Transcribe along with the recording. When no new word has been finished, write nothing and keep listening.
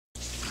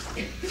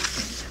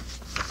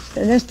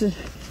And that's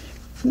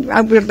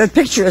the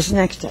picture is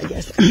next, I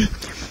guess.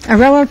 A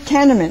row of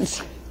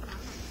tenements.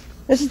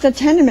 This is the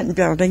tenement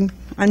building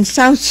on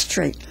South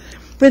Street,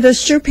 where the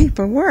shoe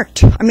people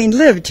lived.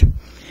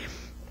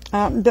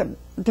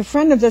 The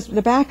front of this,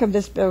 the back of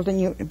this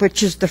building,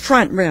 which is the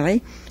front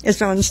really,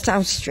 is on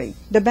South Street.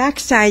 The back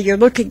side you're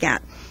looking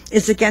at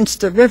is against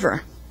the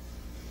river.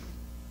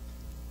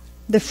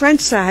 The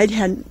front side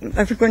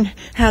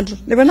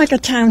they were like a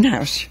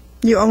townhouse.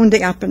 You owned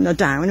the up and the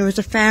down. It was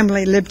a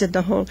family lived in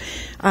the whole,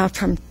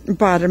 from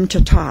bottom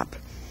to top.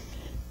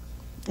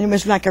 It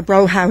was like a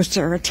row house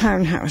or a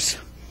townhouse.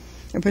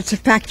 It was a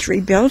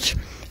factory built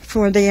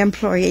for the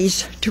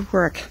employees to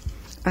work,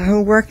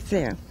 who worked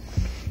there.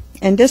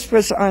 And this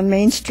was on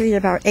Main Street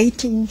about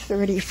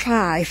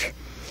 1835.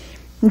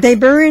 They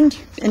burned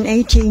in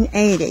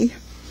 1880.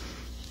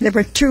 There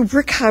were 2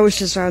 brick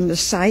houses on the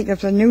site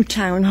of the new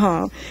town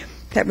hall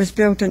that was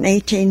built in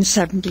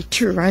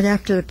 1872, right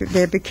after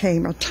they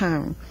became a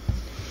town.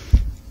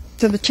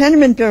 So the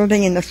tenement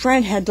building in the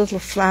front had little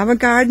flower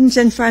gardens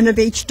in front of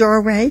each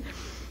doorway.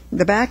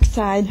 The back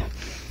side,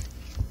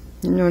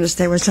 you notice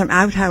there were some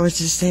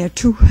outhouses there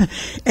too,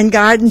 and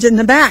gardens in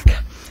the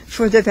back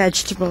for the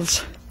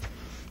vegetables.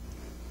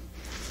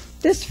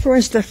 This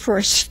was the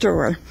first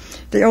store.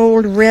 The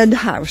old red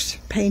house,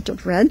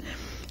 painted red,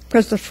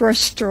 was the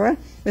first store. It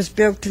was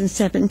built in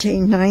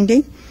 1790.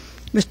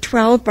 It was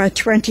 12 by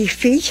 20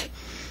 feet.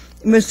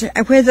 It was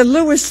where the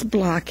Lewis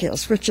block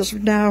is, which is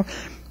now,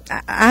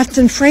 Arts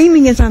and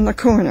Framing is on the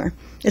corner.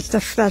 It's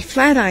that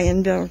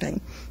Flatiron building,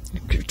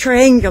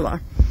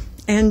 triangular.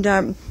 And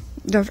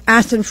the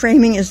Arts and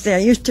Framing is there.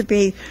 It used to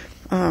be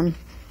the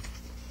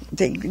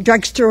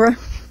drugstore,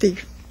 the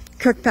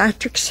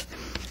Kirkpatrick's.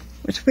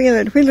 It was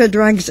Wheeler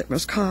Drugs, it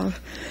was called.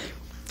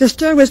 The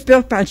store was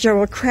built by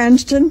Joel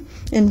Cranston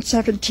in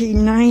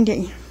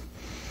 1790.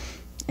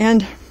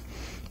 And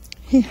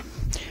they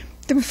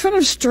were full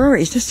of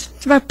stories.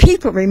 It's about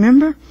people,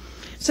 remember?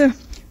 So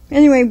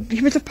anyway, he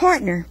was a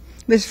partner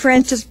with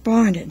Francis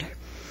Barnard.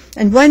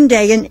 And one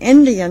day an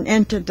Indian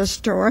entered the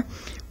store,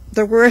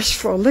 the worse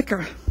for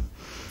liquor.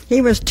 He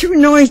was too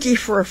noisy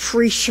for a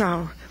free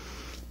show.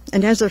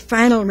 And as a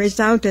final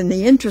result, in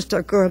the interest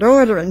of good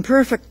order and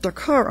perfect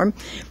decorum,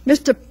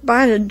 Mr.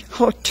 Barnard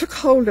took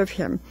hold of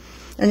him,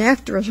 and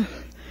after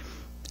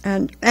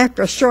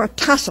a short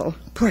tussle,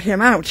 put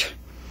him out.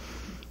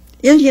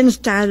 Indians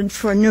started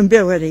for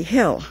Nobility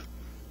Hill,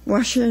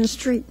 Washington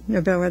Street,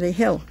 Nobility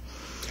Hill.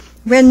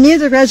 When near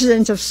the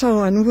residence of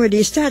Solon Wood,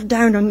 he sat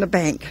down on the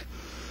bank.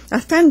 A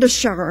thunder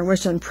shower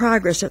was in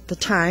progress at the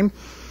time,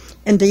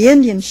 and the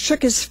Indian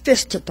shook his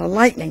fist at the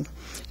lightning,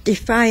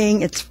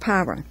 defying its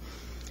power.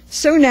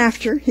 Soon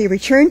after, he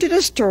returned to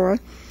the store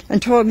and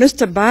told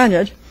Mr.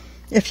 Barnard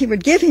if he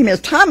would give him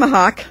his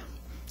tomahawk,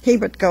 he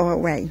would go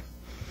away.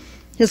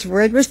 His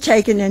word was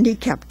taken, and he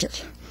kept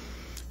it.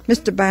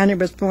 Mr. Barnard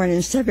was born in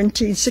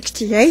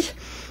 1768,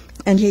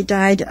 and he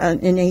died in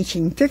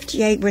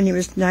 1858 when he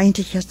was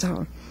 90 years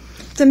old.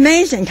 It's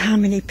amazing how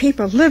many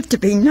people live to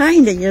be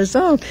 90 years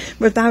old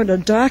without a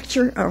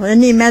doctor or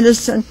any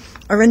medicine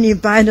or any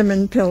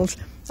vitamin pills.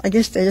 I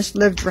guess they just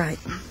lived right.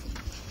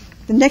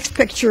 The next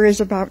picture is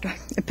about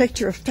a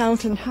picture of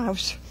Felton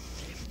House,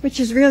 which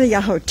is really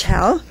a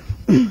hotel.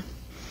 It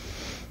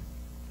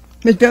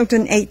was built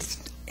in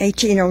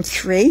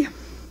 1803.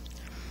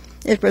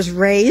 It was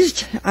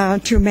raised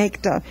to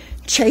make the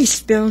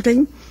Chase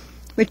building,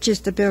 which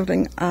is the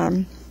building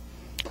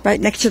right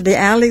next to the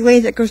alleyway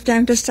that goes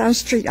down to South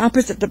Street,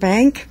 opposite the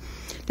bank.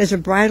 There's a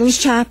bridal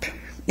shop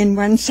in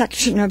one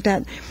section of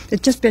that.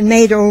 It's just been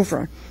made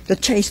over. The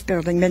Chase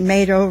building been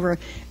made over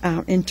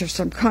into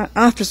some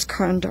office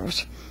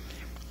condos.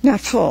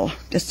 Not full,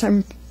 just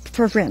some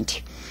for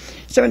rent.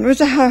 So it was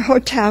a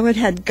hotel. It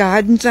had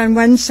gardens on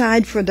one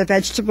side for the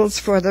vegetables,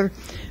 for the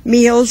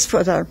meals,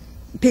 for the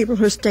people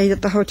who stayed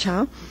at the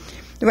hotel.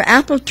 There were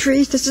apple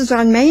trees. This is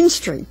on Main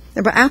Street.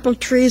 There were apple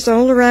trees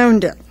all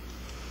around it.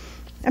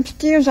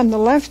 Upstairs on the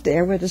left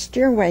there, where the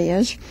stairway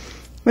is,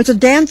 was a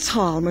dance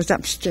hall was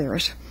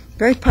upstairs.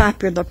 Very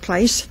popular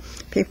place.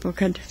 People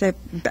could have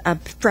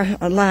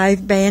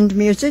live band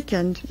music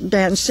and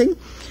dancing.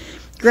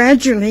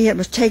 Gradually, it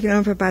was taken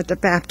over by the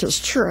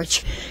Baptist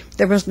church.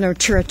 There was no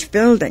church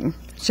building,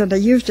 so they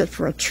used it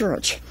for a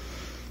church.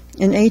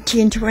 In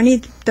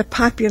 1820, the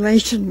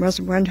population was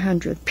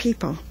 100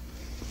 people.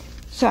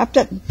 So up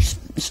that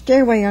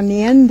stairway on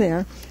the end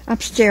there,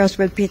 upstairs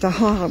would be the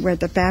hall where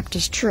the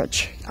Baptist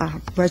church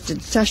was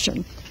in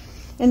session.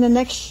 And the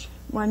next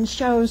one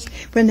shows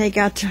when they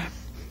got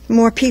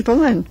more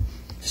people and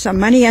some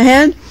money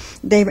ahead,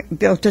 they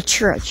built a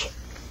church.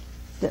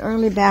 The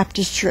early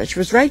Baptist church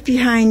was right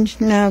behind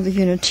now the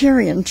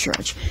Unitarian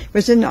church. It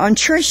was on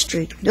Church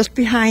Street, just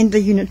behind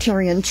the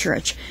Unitarian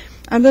church,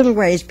 a little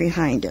ways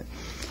behind it.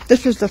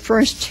 This was the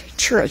first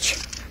church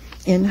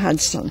in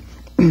Hudson.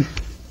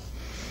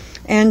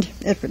 And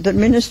the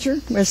minister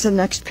was the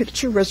next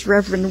picture, was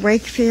Reverend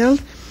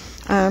Wakefield,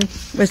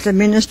 was the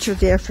minister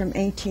there from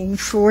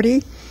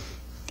 1840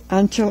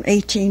 until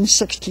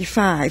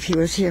 1865. He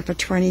was here for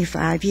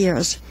 25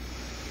 years.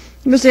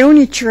 It was the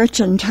only church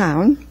in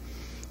town.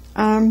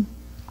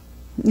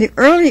 The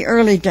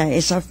early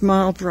days of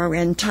Marlboro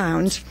and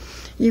towns,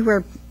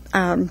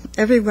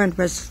 everyone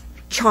was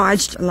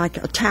charged like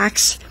a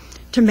tax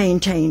to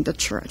maintain the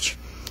church.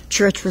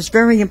 Church was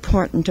very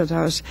important to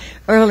those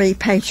early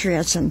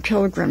patriots and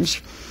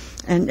pilgrims,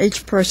 and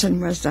each person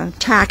was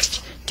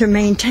taxed to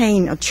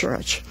maintain a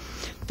church.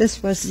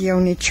 This was the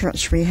only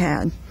church we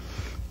had.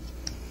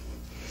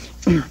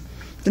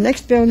 The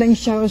next building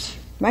shows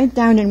right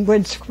down in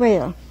Wood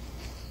Square.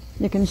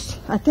 You can,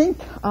 I think,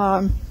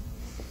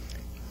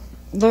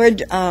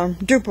 Lord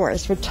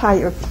Dubois would tell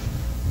you.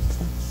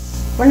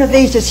 One of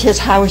these is his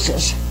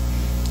houses,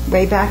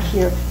 way back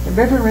here. The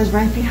river is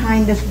right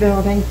behind this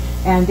building,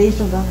 and these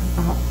are the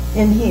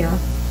in here.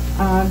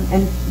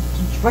 And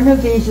one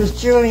of these is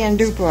Julian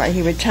Dubois.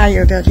 He would tell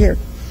you that here.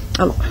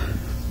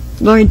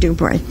 Lord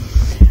Dubois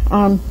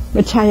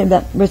would tell you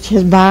that was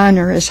his barn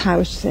or his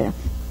house there.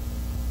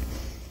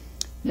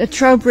 The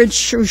Trowbridge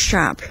Shoe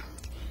Shop.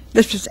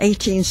 This was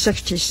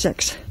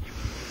 1866.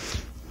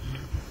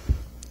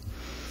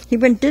 He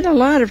did a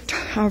lot of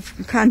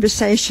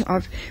conversation,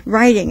 of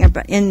writing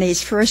about, in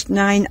these first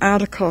 9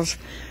 articles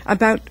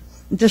about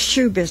the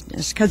shoe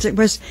business,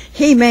 because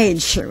he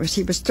made shoes.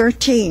 He was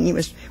 13. He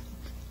was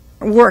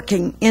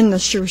working in the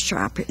shoe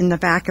shop in the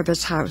back of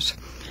his house.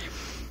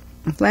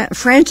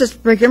 Francis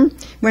Brigham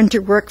went to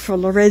work for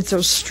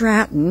Lorenzo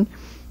Stratton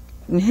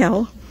in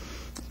Hill,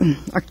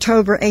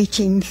 October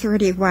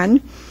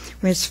 1831.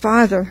 When his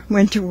father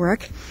went to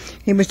work,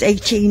 he was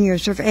 18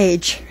 years of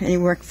age, and he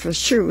worked for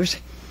shoes.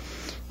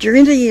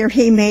 During the year,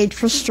 he made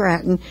for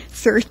Stratton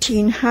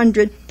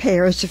 1,300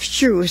 pairs of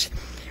shoes.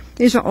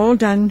 These are all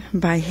done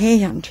by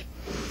hand.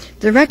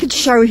 The records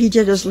show he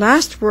did his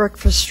last work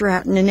for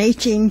Stratton in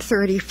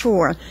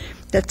 1834.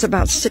 That's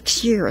about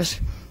 6 years.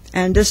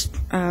 And this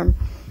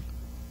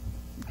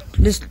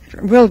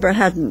Wilbur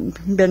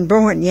hadn't been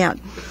born yet.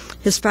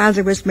 His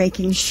father was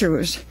making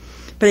shoes.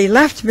 But he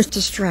left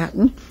Mr.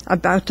 Stratton.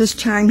 About this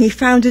time, he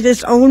founded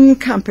his own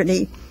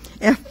company,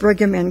 F.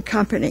 Brigham and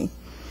Company.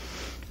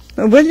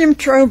 William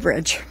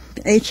Trowbridge,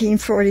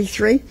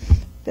 1843,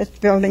 this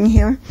building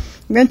here,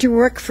 went to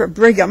work for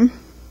Brigham.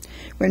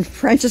 When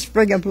Francis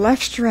Brigham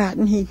left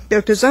Stratton, he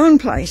built his own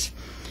place.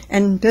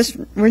 And this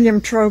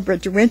William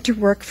Trowbridge went to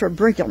work for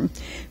Brigham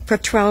for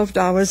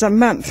 $12 a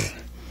month.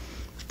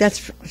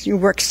 You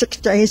work 6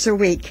 days a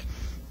week,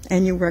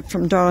 and you work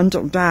from dawn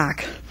till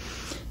dark.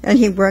 And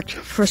he worked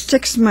for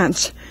 6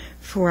 months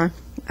for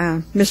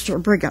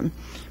Mr. Brigham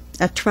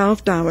at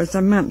 $12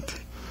 a month.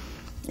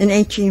 In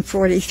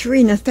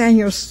 1843,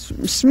 Nathaniel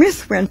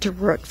Smith went to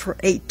work for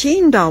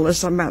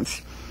 $18 a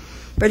month,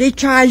 but he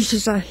charged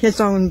his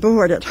own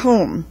board at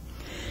home.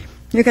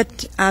 You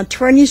got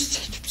 20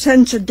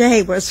 cents a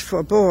day was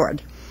for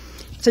board.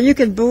 So you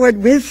could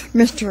board with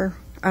Mr.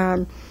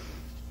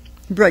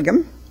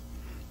 Brigham.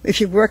 If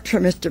you worked for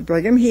Mr.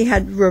 Brigham, he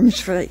had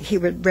rooms he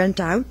would rent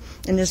out,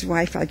 and his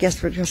wife, I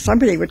guess,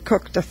 somebody would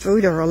cook the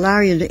food or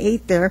allow you to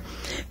eat there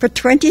for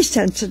 20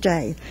 cents a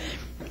day.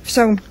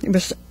 So it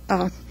was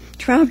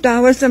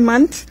 $12 a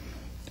month,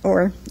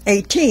 or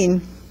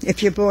 $18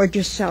 if you board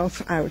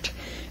yourself out,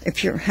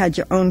 if you had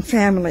your own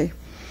family.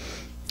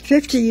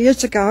 50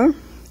 years ago,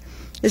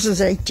 this is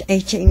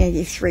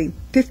 1883,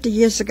 50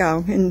 years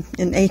ago in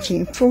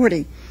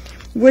 1840,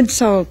 wood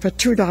sold for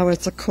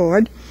 $2 a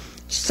cord,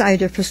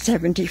 cider for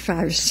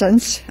 75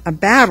 cents a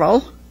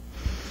barrel,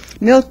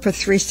 milk for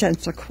 3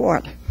 cents a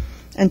quart,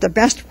 and the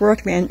best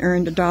workman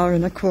earned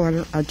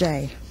 $1.25 a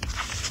day.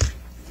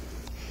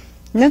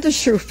 Another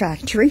shoe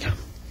factory,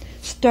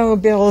 Stowe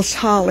Bill's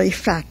Holly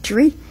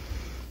Factory.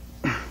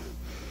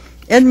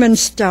 Edmund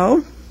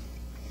Stowe,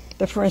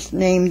 the first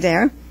name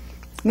there,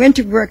 went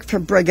to work for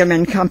Brigham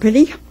and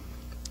Company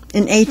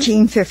in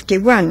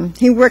 1851.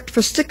 He worked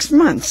for 6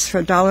 months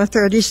for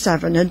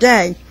 $1.37 a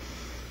day.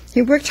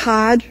 He worked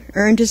hard,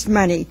 earned his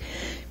money.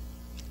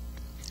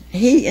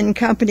 He, in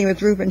company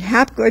with Reuben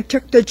Hapgood,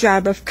 took the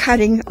job of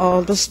cutting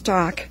all the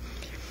stock.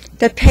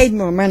 That paid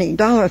more money,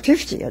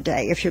 $1.50 a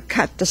day, if you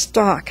cut the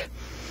stock.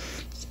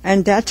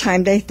 And that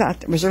time they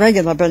thought it was a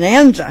regular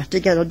bonanza to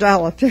get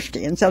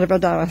 $1.50 instead of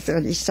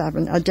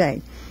 $1.37 a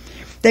day.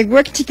 They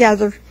worked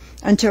together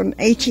until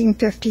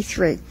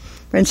 1853,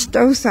 when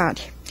Stowe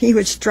thought he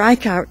would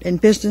strike out in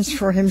business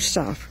for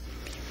himself.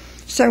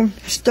 So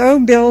Stowe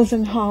Bills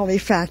and Holly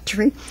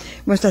Factory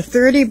was a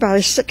 30 by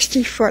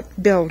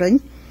 60-foot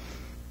building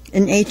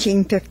in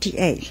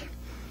 1858.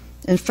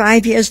 And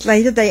 5 years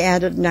later, they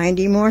added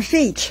 90 more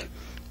feet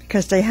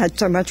because they had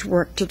so much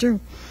work to do.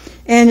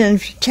 And in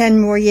 10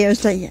 more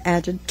years, they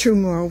added 2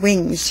 more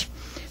wings.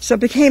 So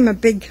it became a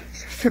big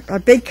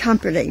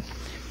company.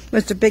 It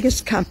was the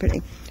biggest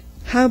company.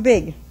 How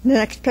big? The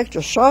next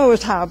picture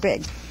shows how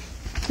big.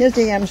 Here's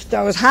E.M.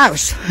 Stowe's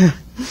house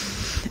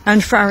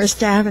on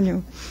Forest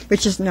Avenue,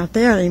 which is not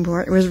there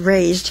anymore. It was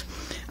razed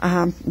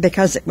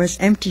because it was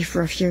empty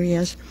for a few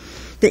years.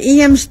 The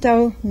E.M.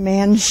 Stowe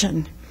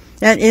Mansion.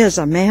 That is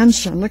a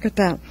mansion. Look at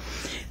that.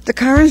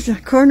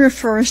 The corner of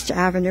Forest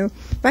Avenue,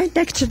 right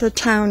next to the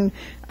town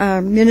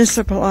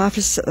municipal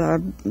office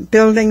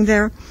building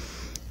there,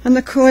 on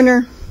the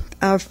corner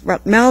of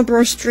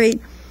Marlboro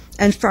Street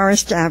and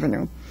Forest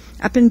Avenue,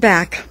 up and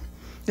back.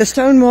 The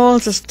stone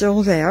walls are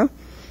still there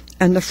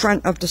in the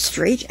front of the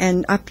street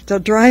and up the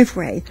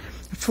driveway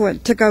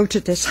to go to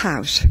this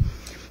house.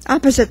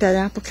 Opposite that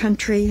Apple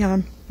Country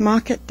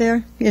market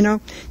there,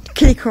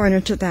 kitty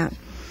corner to that.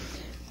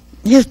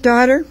 His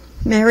daughter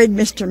married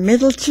Mr.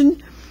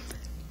 Middleton.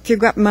 If you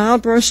go up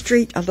Marlboro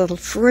Street a little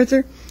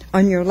further,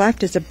 on your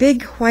left is a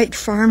big white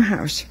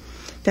farmhouse.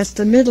 That's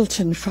the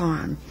Middleton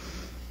farm.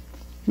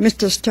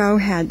 Mr. Stowe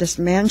had this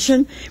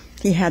mansion.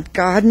 He had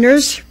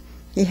gardeners.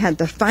 He had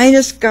the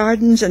finest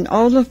gardens in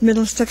all of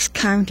Middlesex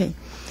County.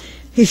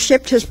 He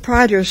shipped his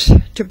produce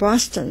to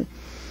Boston,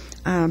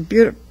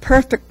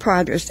 perfect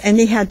produce, and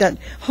he had that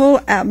whole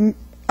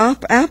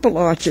apple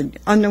orchard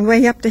on the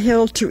way up the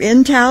hill to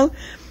Intel.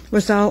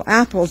 Was all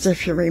apples,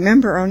 if you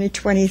remember, only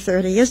 20,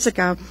 30 years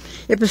ago.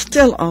 It was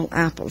still all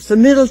apples. The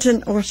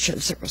Middleton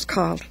Orchards, it was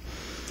called.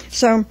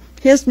 So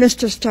here's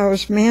Mr.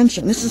 Stowe's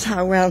mansion. This is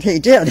how well he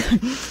did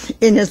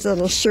in his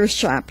little shoe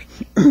shop.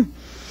 It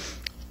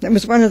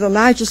was one of the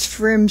largest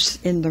firms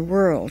in the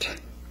world.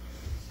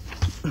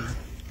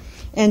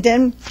 And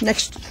then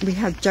next we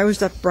have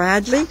Joseph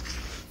Bradley,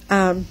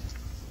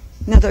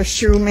 another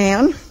shoe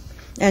man,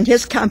 and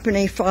his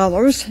company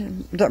follows,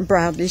 the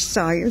Bradley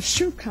Sawyer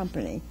Shoe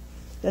Company.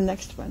 The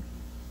next one.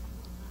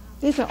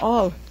 These are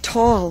all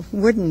tall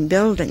wooden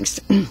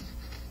buildings.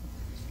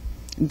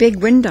 Big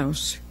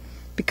windows.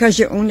 Because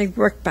you only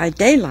worked by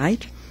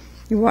daylight,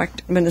 you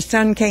worked when the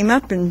sun came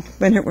up, and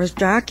when it was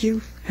dark,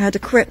 you had to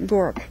quit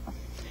work.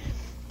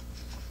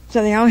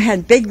 So they all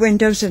had big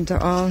windows, and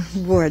they're all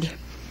wood.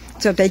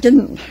 So they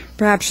didn't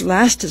perhaps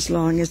last as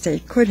long as they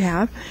could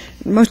have.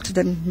 Most of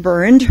them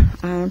burned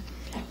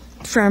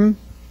from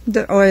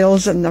the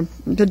oils and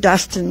the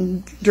dust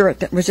and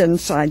dirt that was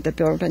inside the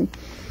building.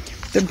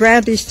 The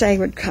Bradley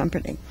Saywood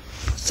Company.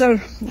 So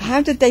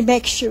how did they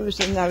make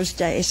shoes in those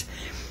days?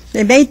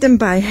 They made them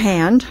by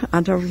hand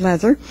out of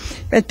leather,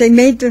 but they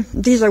made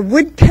these are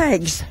wood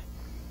pegs.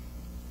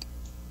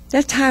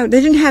 That's how,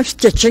 they didn't have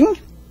stitching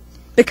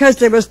because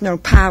there was no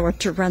power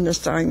to run the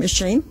sewing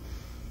machine.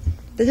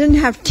 They didn't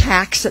have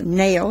tacks and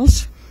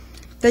nails.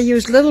 They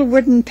used little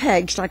wooden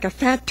pegs like a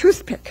fat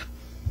toothpick,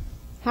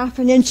 half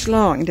an inch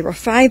long. They were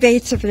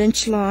 5/8 of an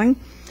inch long,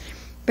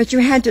 but you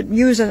had to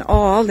use an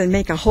awl and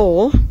make a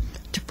hole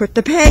to put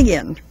the peg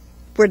in.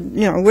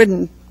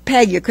 Wooden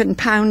peg you couldn't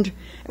pound, it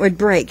would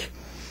break.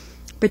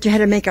 But you had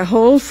to make a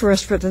hole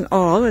first with an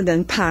awl and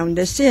then pound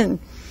this in.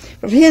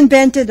 Well, he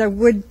invented a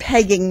wood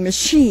pegging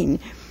machine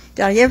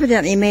that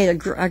evidently made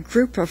a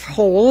group of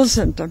holes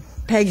and the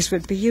pegs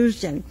would be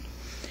used in.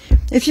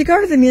 If you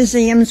go to the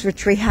museums,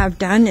 which we have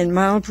done in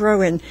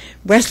Marlboro and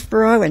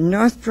Westboro and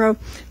Northboro,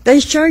 they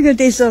show you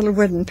these little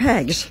wooden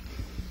pegs.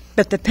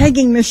 But the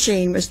pegging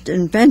machine was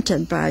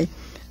invented by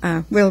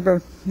by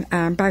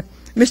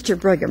Mr.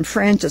 Brigham,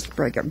 Francis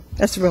Brigham.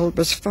 That's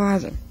Wilbur's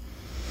father.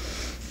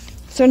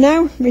 So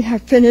now we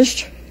have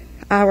finished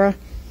our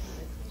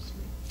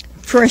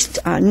first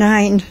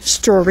 9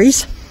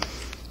 stories.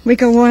 We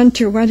go on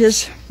to what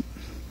is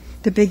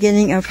the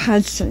beginning of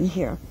Hudson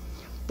here.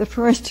 The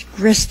first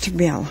grist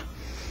mill.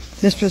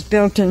 This was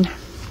built in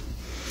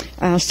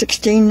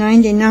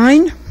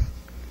 1699,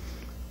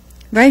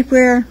 right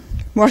where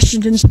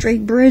Washington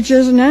Street Bridge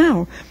is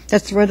now.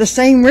 That's where the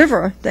same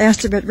river, the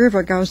Assabet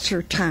River, goes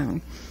through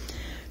town.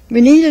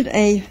 We needed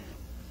a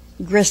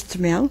grist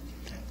mill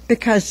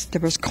because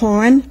there was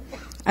corn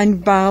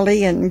and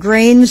barley and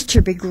grains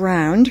to be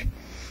ground.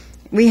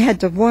 We had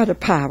the water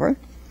power,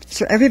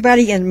 so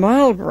everybody in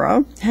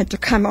Marlboro had to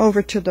come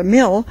over to the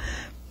mill,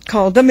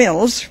 called the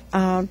mills,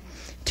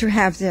 to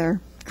have their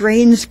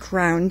grains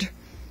ground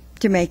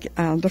to make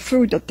the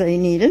food that they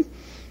needed.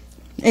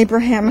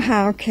 Abraham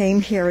Howe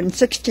came here in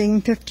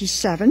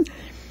 1657.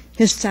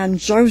 His son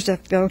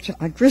Joseph built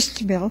a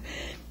grist mill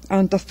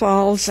on the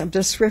falls of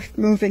the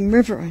swift-moving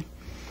river,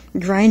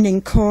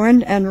 grinding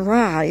corn and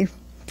rye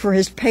for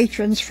his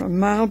patrons from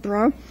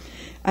Marlboro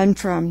and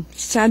from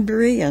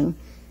Sudbury. And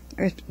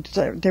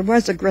there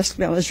was a grist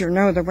mill, as you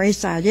know, the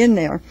wayside inn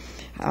there.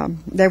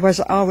 There was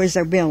always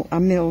a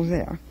mill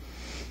there.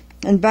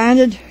 And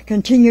Barnard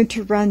continued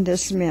to run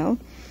this mill.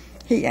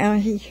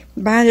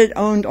 Barnard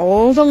owned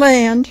all the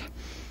land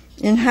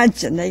in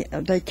Hudson.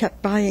 They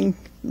kept buying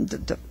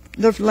the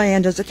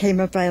land as it came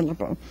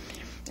available,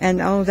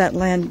 and all of that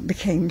land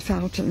became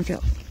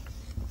Feltonville.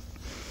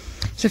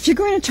 So if you're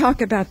going to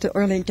talk about the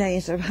early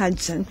days of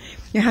Hudson,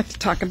 you have to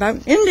talk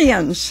about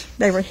Indians.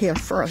 They were here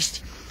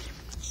first.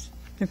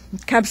 The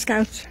Cub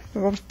Scouts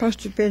were supposed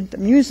to be at the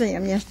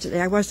museum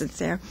yesterday. I wasn't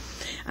there.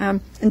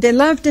 And they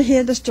love to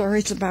hear the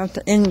stories about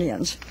the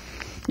Indians.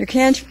 You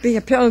can't be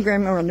a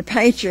Pilgrim or a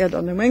Patriot or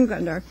a New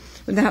Englander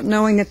without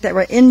knowing that there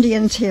were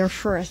Indians here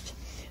first.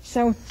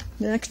 So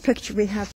the next picture we have